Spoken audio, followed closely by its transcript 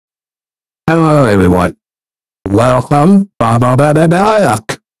everyone. Welcome, welcome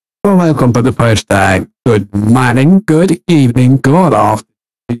to the first time. Good morning, good evening, good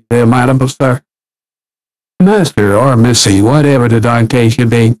afternoon, madam, sir, master, or missy, whatever the darn case you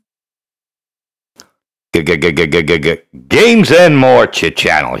be. Games and More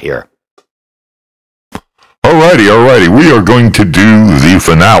channel here. Alrighty. We are going to do the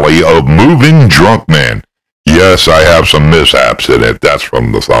finale of Moving Drunk Man. Yes, I have some mishaps in it. That's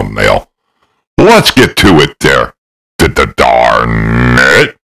from the thumbnail. Let's get to it there. Darn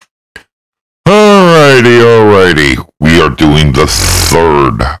it. Alrighty. We are doing the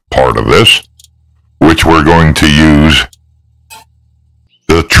third part of this, which we're going to use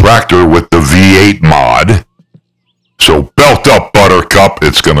the tractor with the V8 mod. So belt up, Buttercup.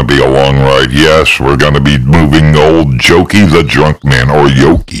 It's going to be a long ride. Yes, we're going to be moving old Jokey the Drunk Man, or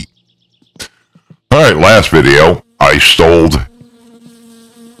Yoki. Alright, last video, I stole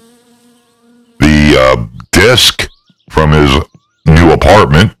the disc from his new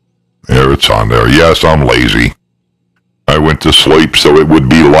apartment. There, it's on there. Yes, I'm lazy. I went to sleep so it would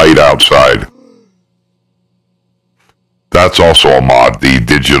be light outside. That's also a mod, the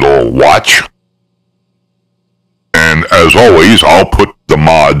digital watch. And as always, I'll put the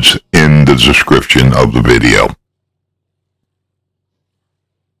mods in the description of the video.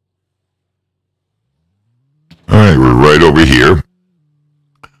 Alright, we're right over here.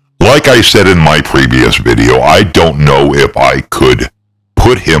 Like I said in my previous video, I don't know if I could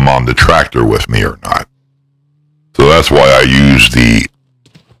put him on the tractor with me or not. So that's why I used the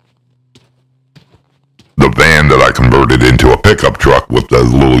van that I converted into a pickup truck with the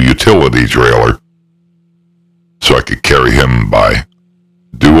little utility trailer, so I could carry him by.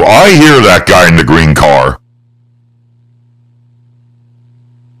 Do I hear that guy in the green car?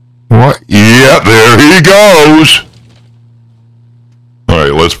 What? Yeah, there he goes.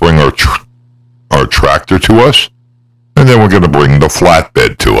 Alright, let's bring our tractor to us, and then we're going to bring the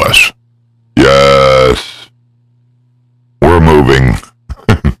flatbed to us. Yes. We're moving.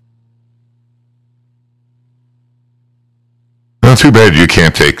 Not too bad you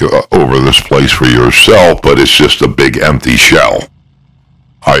can't take over this place for yourself, but it's just a big empty shell.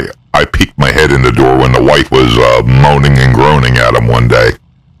 I peeked my head in the door when the wife was moaning and groaning at him one day.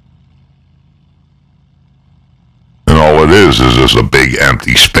 And all it is just a big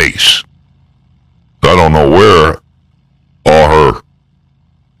empty space. I don't know where all her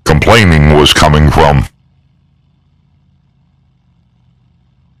complaining was coming from.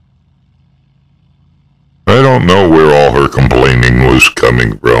 I don't know where all her complaining was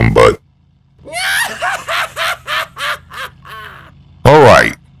coming from, but...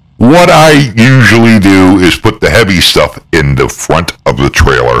 Alright, what I usually do is put the heavy stuff in the front of the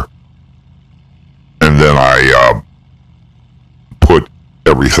trailer, and then I put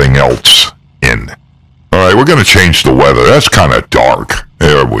everything else in. Alright, we're going to change the weather. That's kind of dark.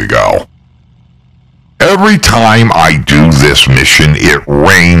 There we go. Every time I do this mission, it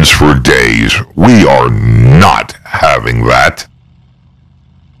rains for days. We are not having that.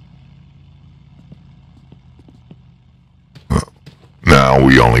 Now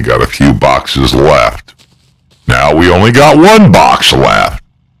we only got a few boxes left. Now we only got one box left.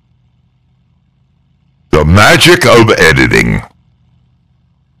 The magic of editing.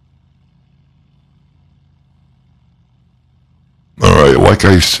 Alright, like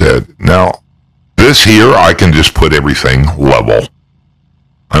I said, now... This here, I can just put everything level.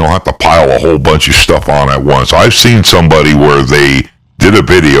 I don't have to pile a whole bunch of stuff on at once. I've seen somebody where they did a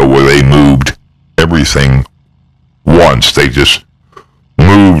video where they moved everything once. They just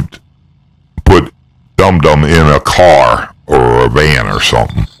put Dum Dum in a car or a van or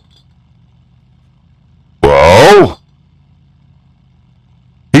something. Well,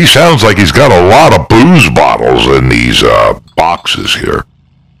 he sounds like he's got a lot of booze bottles in these boxes here.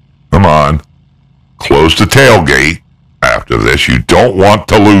 Come on. Close the tailgate. After this, you don't want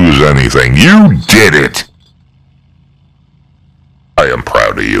to lose anything. You did it. I am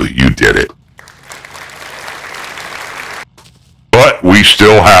proud of you. You did it. But we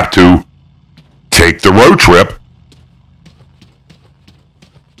still have to take the road trip.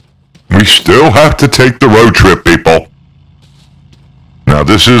 We still have to take the road trip, people. Now,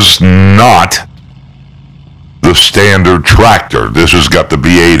 this is not the standard tractor. This has got the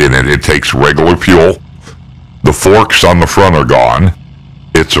V8 in it. It takes regular fuel. The forks on the front are gone.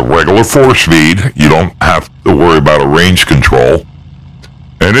 It's a regular 4-speed. You don't have to worry about a range control.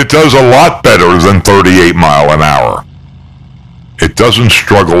 And it does a lot better than 38 mile an hour. It doesn't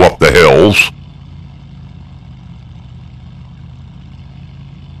struggle up the hills.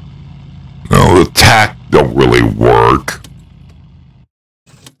 No, the tack don't really work.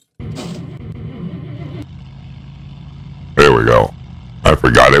 we go. I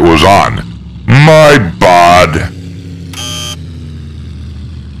forgot it was on. My bad.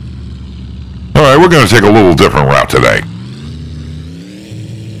 Alright, we're going to take a little different route today.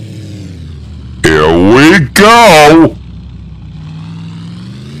 Here we go!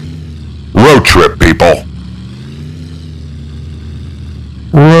 Road trip, people.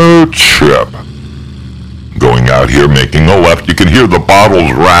 Road trip. Going out here, making a left. You can hear the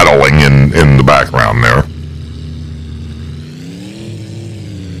bottles rattling in the background there.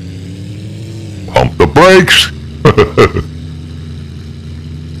 Pump the brakes.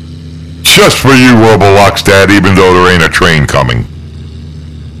 Just for you, Robolox Dad, even though there ain't a train coming.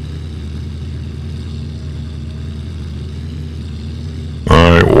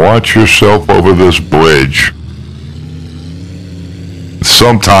 Alright, watch yourself over this bridge.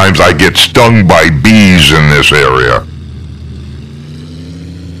 Sometimes I get stung by bees in this area.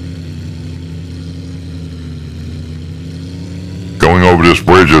 Going over this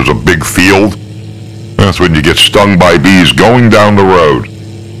bridge, there's a big field. That's when you get stung by bees going down the road.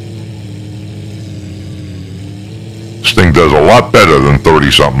 This thing does a lot better than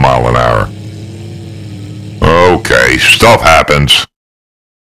 30-something mile an hour. Okay, stuff happens.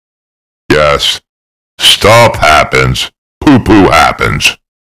 Yes, stuff happens. Poo-poo happens.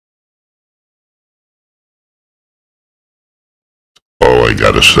 Oh, I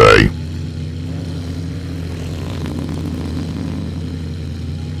gotta say.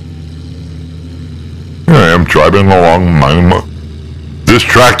 Here I am driving along. This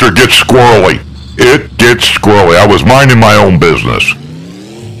tractor gets squirrely. It gets squirrely. I was minding my own business.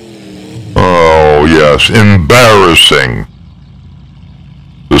 Oh, yes. Embarrassing.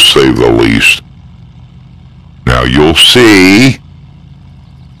 To say the least. Now you'll see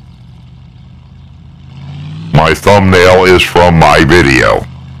my thumbnail is from my video.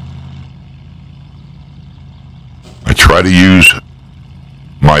 I try to use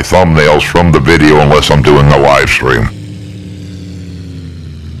my thumbnails from the video unless I'm doing a live stream.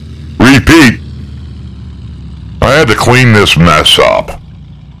 Repeat. I had to clean this mess up.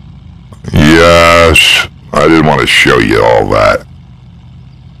 Yes, I didn't want to show you all that.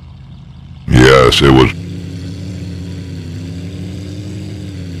 Yes, it was.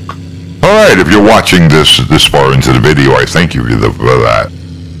 Alright, if you're watching this far into the video, I thank you for that.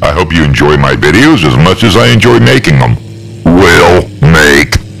 I hope you enjoy my videos as much as I enjoy making them. We'll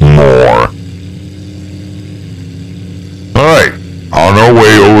make more. Alright, on our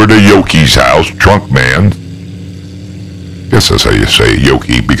way over to Yoki's house, Trunk Man. Guess that's how you say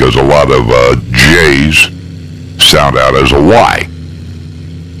Yoki, because a lot of J's sound out as a Y.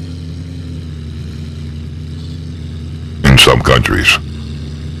 In some countries.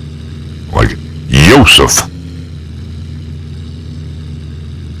 Like Yosef.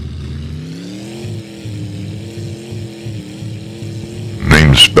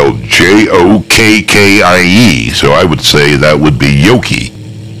 Name spelled Jokkie, so I would say that would be Yoki,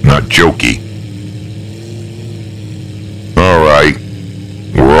 not Jokey. Alright,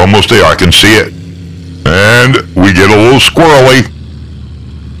 we're almost there, I can see it. And we get a little squirrely.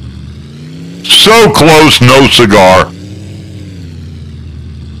 So close, no cigar.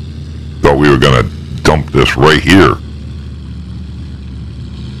 Thought we were going to dump this right here.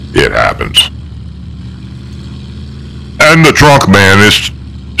 It happens. And the Trunk Man is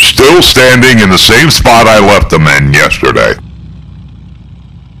still standing in the same spot I left him in yesterday.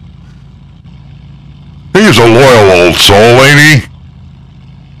 He's a loyal old soul, ain't he?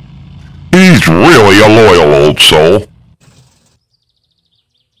 He's really a loyal old soul.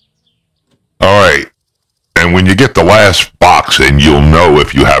 Alright. And when you get the last box in, you'll know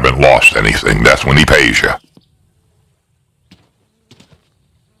if you haven't lost anything. That's when he pays you.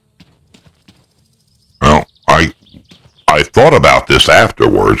 Well, I thought about this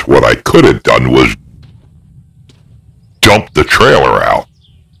afterwards. What I could have done was dump the trailer out.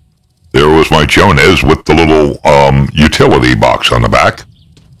 There was my Jonas with the little utility box on the back.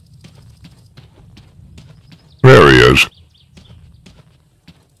 There he is.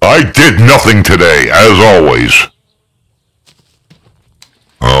 I did nothing today, as always.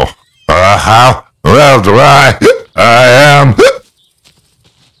 Oh, how well dry I am.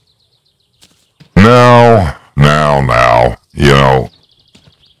 Now, you know,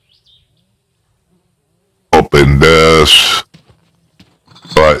 open this,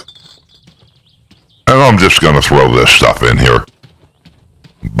 but, and I'm just going to throw this stuff in here,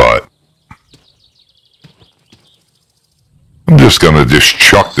 but, I'm just going to just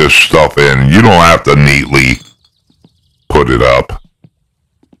chuck this stuff in. You don't have to neatly put it up.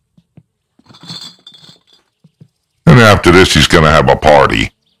 And after this, he's going to have a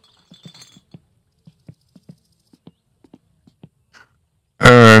party.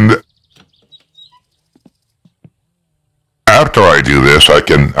 And after I do this, I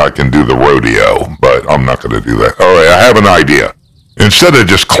can do the rodeo, but I'm not going to do that. All right, I have an idea. Instead of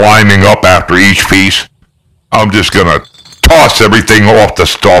just climbing up after each piece, I'm just going to toss everything off the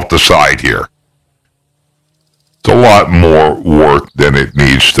side here. It's a lot more work than it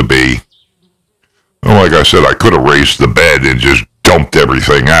needs to be. And like I said, I could have raised the bed and just dumped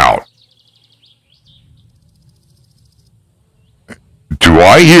everything out. Do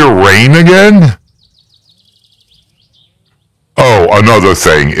I hear rain again? Oh, another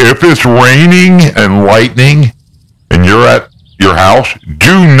thing. If it's raining and lightning and you're at your house,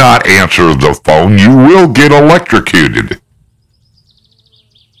 do not answer the phone. You will get electrocuted.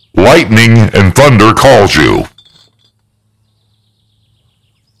 Lightning and thunder calls you.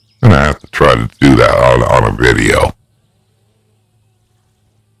 And I have to try to do that on a video.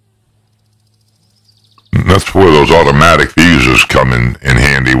 And that's where those automatic fuses come in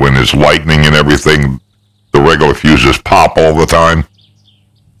handy. When there's lightning and everything, the regular fuses pop all the time.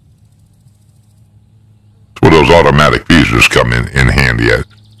 That's where those automatic fuses come in handy at.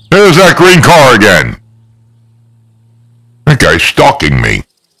 There's that green car again. That guy's stalking me.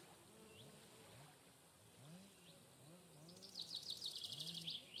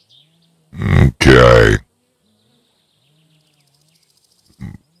 Okay.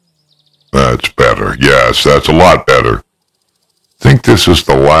 That's better. Yes, that's a lot better. I think this is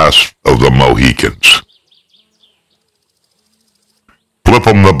the last of the Mohicans. Flip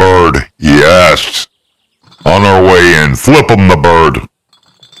 'em the bird. Yes. On our way in. Flip 'em the bird.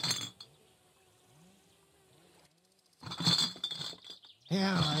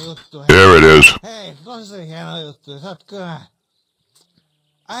 There it is.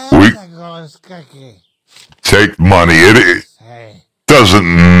 We take money. It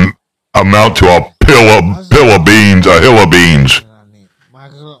doesn't amount to a hill of beans.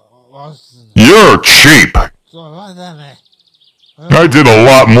 You're cheap. I did a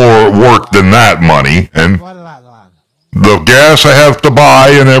lot more work than that money, and the gas I have to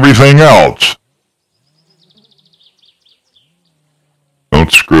buy and everything else.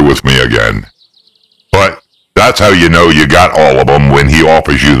 Don't screw with me again. But that's how you know you got all of them, when he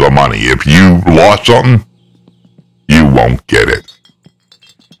offers you the money. If you lost something, you won't get it.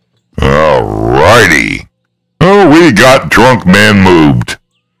 Alrighty. Oh, we got Drunk Man moved.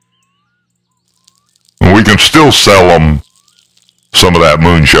 We can still sell them some of that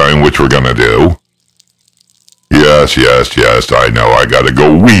moonshine, which we're going to do. Yes, I know. I got to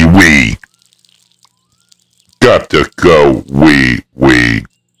go wee. Got to go wee.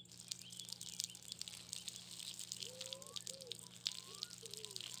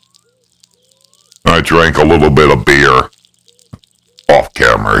 I drank a little bit of beer off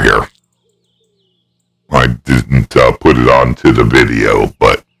camera here. I didn't put it onto the video,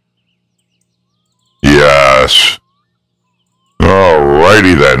 but yes.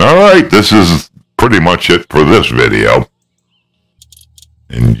 Alrighty then. Alright, this is pretty much it for this video.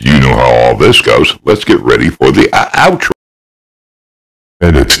 And you know how all this goes. Let's get ready for the outro.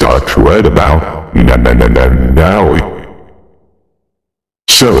 And it starts right about now.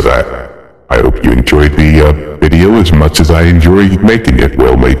 So that, I hope you enjoyed the video as much as I enjoyed making it.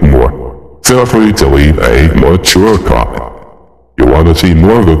 We'll make more. Feel free to leave a mature comment. If you want to see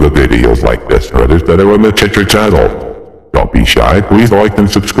more of the videos like this or others that are on the Chitcher channel, don't be shy, please like and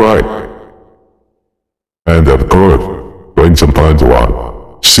subscribe. And of course, bring some fun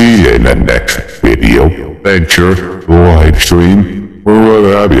along. See you in the next video, lecture, live stream, or what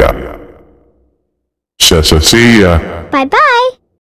have ya. See ya. Bye-bye.